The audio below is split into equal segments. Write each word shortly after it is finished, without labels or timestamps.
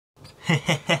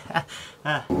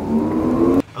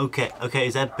Okay,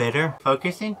 is that better?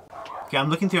 Focusing? Okay, I'm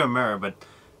looking through a mirror, but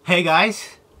hey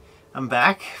guys, I'm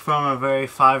back from a very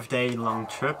 5-day long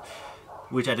trip,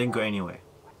 which I didn't go anywhere.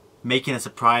 Making a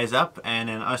surprise up, and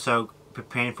then also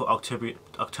preparing for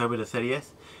October the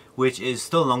 30th, which is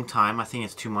still a long time. I think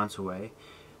it's 2 months away.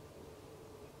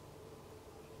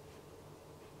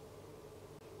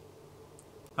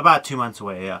 About 2 months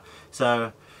away, yeah.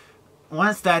 So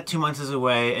once that 2 months is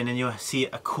away, and then you'll see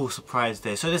a cool surprise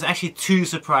there. So there's actually 2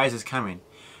 surprises coming,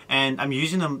 and I'm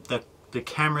using the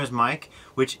camera's mic,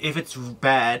 which if it's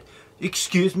bad,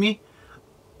 excuse me,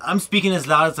 I'm speaking as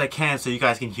loud as I can so you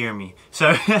guys can hear me.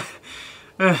 So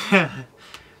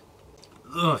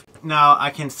now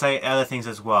I can say other things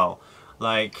as well.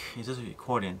 Like, is this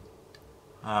recording?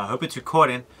 I hope it's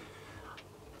recording.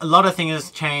 A lot of things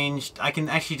has changed. I can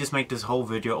actually just make this whole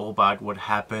video all about what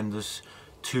happened this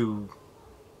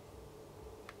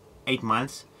 8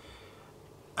 months.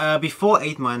 Before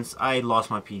 8 months, I lost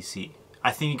my PC.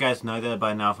 I think you guys know that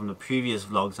by now from the previous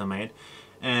vlogs I made,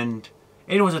 and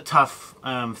it was a tough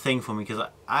thing for me because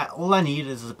all I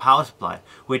needed is a power supply,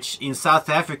 which in South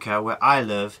Africa, where I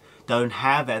live, don't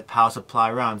have that power supply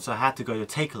around, so I had to go to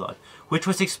Takealot, which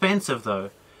was expensive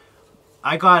though.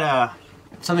 I got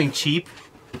something cheap,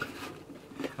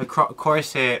 a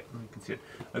Corsair,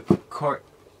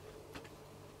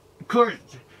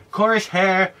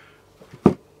 Corsair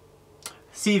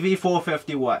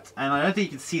CV450 watts, and I don't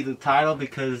think you can see the title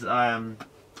because I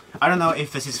don't know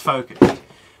if this is focused.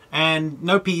 And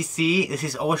no PC, this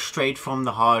is all straight from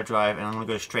the hard drive, and I'm gonna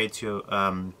go straight to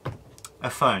a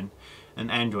phone, an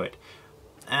Android.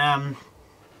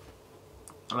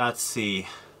 Let's see.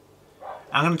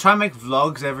 I'm gonna try and make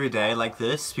vlogs every day like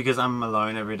this because I'm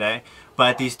alone every day.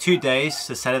 But these 2 days,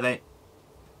 the Saturday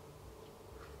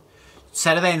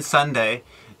and Sunday,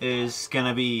 is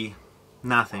gonna be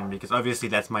nothing because obviously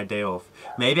that's my day off.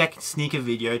 Maybe I can sneak a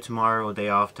video tomorrow or day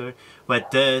after,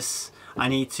 but this, I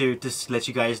need to just let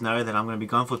you guys know that I'm going to be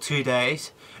gone for 2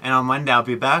 days, and on Monday I'll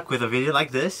be back with a video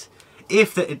like this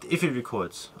if it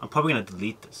records. I'm probably going to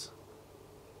delete this.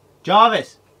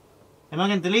 Jarvis, am I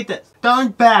going to delete this?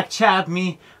 Don't backchat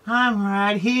me, I'm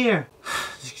right here.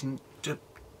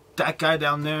 That guy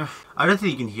down there, I don't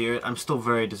think you can hear it. I'm still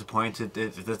very disappointed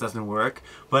if this doesn't work,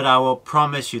 but I will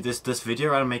promise you this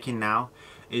video I'm making now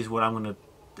is what I'm going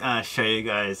to show you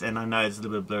guys. And I know it's a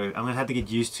little bit blurry. I'm going to have to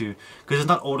get used to, because it's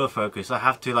not autofocus. I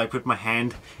have to like put my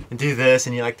hand and do this,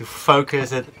 and you like to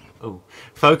focus it. Oh,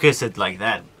 focus it like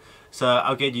that. So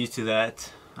I'll get used to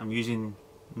that. I'm using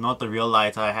not the real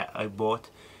light I bought,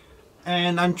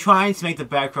 and I'm trying to make the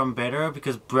background better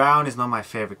because brown is not my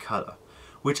favorite color,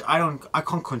 which I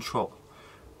can't control.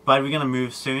 But we're gonna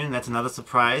move soon. That's another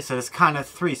surprise. So there's kind of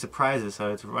 3 surprises.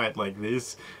 So it's right like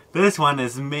this. This one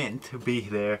is meant to be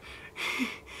there.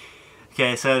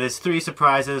 Okay, so there's 3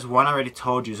 surprises. One I already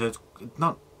told you, so it's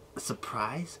not a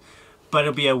surprise, but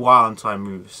it'll be a while until I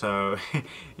move. So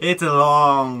it's a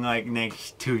long, like,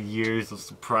 next 2 years of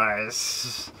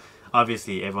surprise.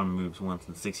 Obviously, everyone moves once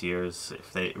in 6 years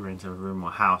if they rent a room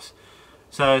or house.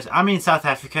 So I'm in South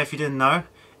Africa, if you didn't know.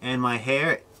 And my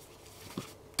hair,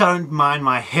 don't mind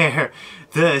my hair,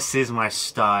 this is my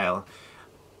style.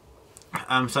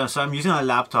 So I'm using a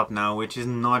laptop now, which is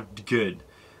not good.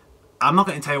 I'm not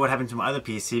going to tell you what happened to my other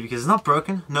PC because it's not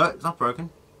broken. No, it's not broken.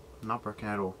 Not broken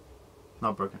at all.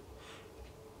 Not broken.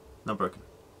 Not broken.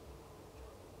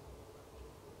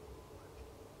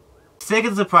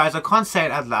 Second surprise, I can't say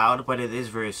it out loud, but it is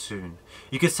very soon.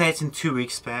 You could say it's in 2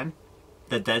 weeks span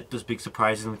that those big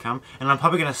surprises will come, and I'm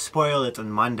probably gonna spoil it on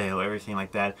Monday or everything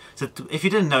like that. So if you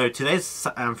didn't know, today's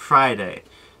Friday,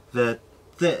 the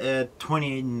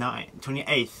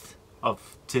 28th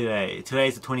of today.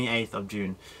 Today's the 28th of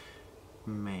June.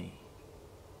 May.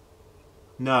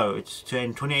 No, it's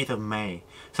 28th of May.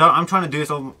 So I'm trying to do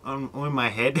this all in my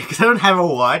head because I don't have a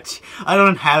watch, I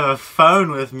don't have a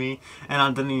phone with me, and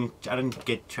I don't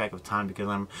get track of time because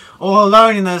I'm all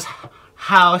alone in this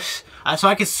house. So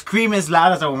I can scream as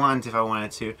loud as I want if I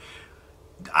wanted to.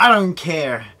 I don't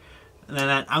care. And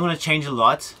then I'm gonna change a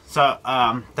lot. So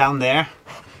down there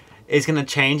is gonna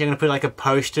change. I'm gonna put like a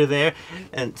poster there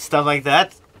and stuff like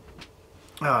that.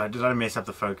 Oh, did I mess up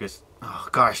the focus? Oh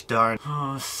gosh darn.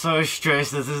 Oh, so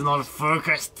stressed this is not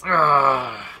focused.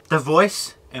 Ugh. The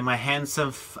voice and my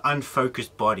handsome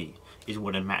unfocused body is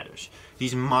what it matters.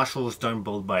 These muscles don't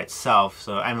build by itself,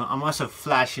 so I'm also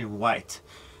flashing white.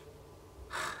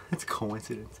 It's a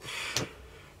coincidence.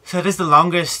 So this is the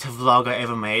longest vlog I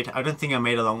ever made. I don't think I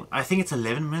made a long, I think it's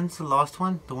 11 minutes the last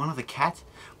one, the one of the cat.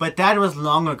 But that was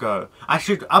long ago. I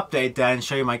should update that and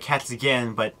show you my cats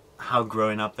again, but how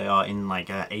grown up they are in like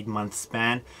a 8-month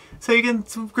span, so you can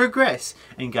progress.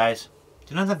 And guys,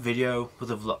 do you know that video with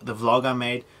the vlog I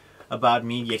made about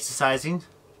me exercising?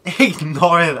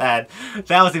 Ignore that.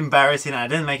 That was embarrassing. I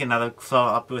didn't make another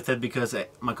follow up with it because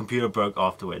my computer broke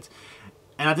afterwards.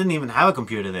 And I didn't even have a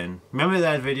computer then. Remember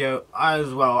that video? I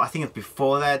think it's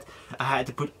before that. I had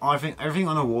to put everything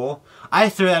on a wall. I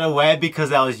threw that away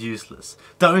because that was useless.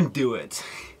 Don't do it.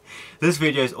 This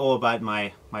video is all about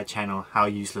my channel, how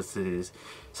useless it is.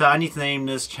 So I need to name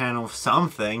this channel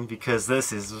something because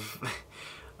this is...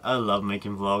 I love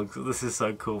making vlogs. This is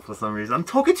so cool for some reason. I'm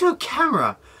talking to a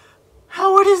camera.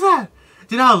 How weird is that?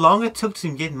 Do you know how long it took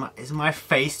to get my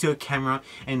face to a camera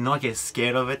and not get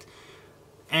scared of it?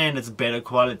 And it's better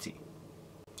quality.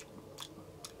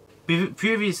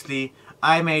 Previously,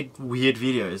 I made weird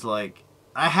videos. Like,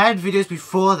 I had videos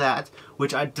before that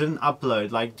which I didn't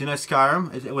upload. Like, do you know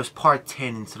Skyrim? It was part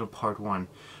 10 instead of part 1.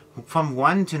 From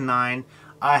 1 to 9,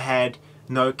 I had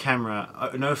no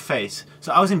camera, no face.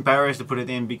 So I was embarrassed to put it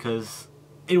in because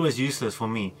it was useless for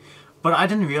me. But I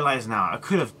didn't realize now. I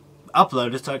could have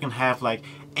uploaded so I can have like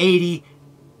 80,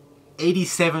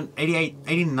 87, 88,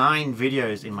 89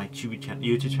 videos in my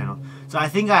YouTube channel. So I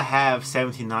think I have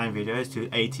 79 videos to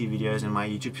 80 videos in my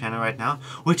YouTube channel right now,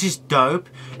 which is dope.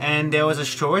 And there was a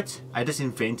short I just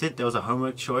invented. There was a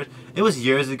homework short. It was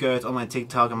years ago. It's on my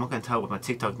TikTok. I'm not going to tell what my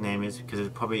TikTok name is because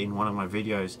it's probably in one of my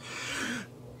videos.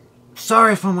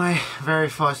 Sorry for my very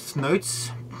fast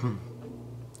notes.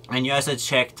 And you also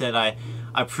checked that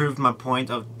I proved my point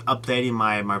of updating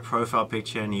my profile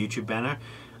picture in the YouTube banner.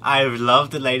 I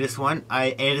love the latest one.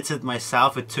 I edited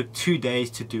myself. It took 2 days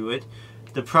to do it.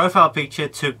 The profile picture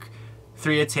took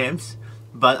 3 attempts,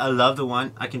 but I love the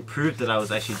one. I can prove that I was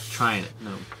actually trying it.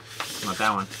 No, not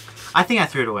that one. I think I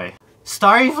threw it away.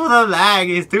 Sorry for the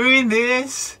lag. It's doing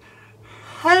this.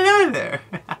 Hello there.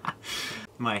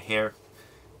 My hair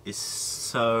is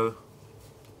so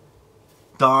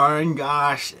darn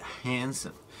gosh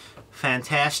handsome.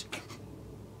 Fantastic.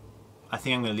 I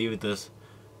think I'm gonna leave it this.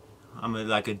 I'm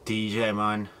like a DJ,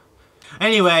 man.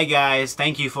 Anyway, guys,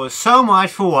 thank you so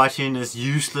much for watching this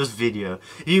useless video.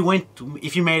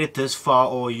 If you made it this far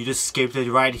or you just skipped it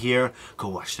right here, go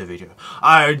watch the video.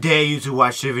 I dare you to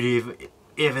watch the video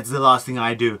if it's the last thing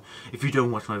I do. If you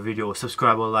don't watch my video or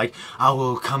subscribe or like, I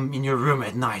will come in your room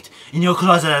at night, in your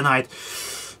closet at night,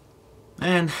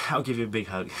 and I'll give you a big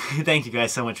hug. Thank you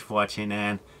guys so much for watching,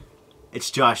 and it's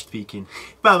Josh speaking.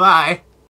 Bye bye.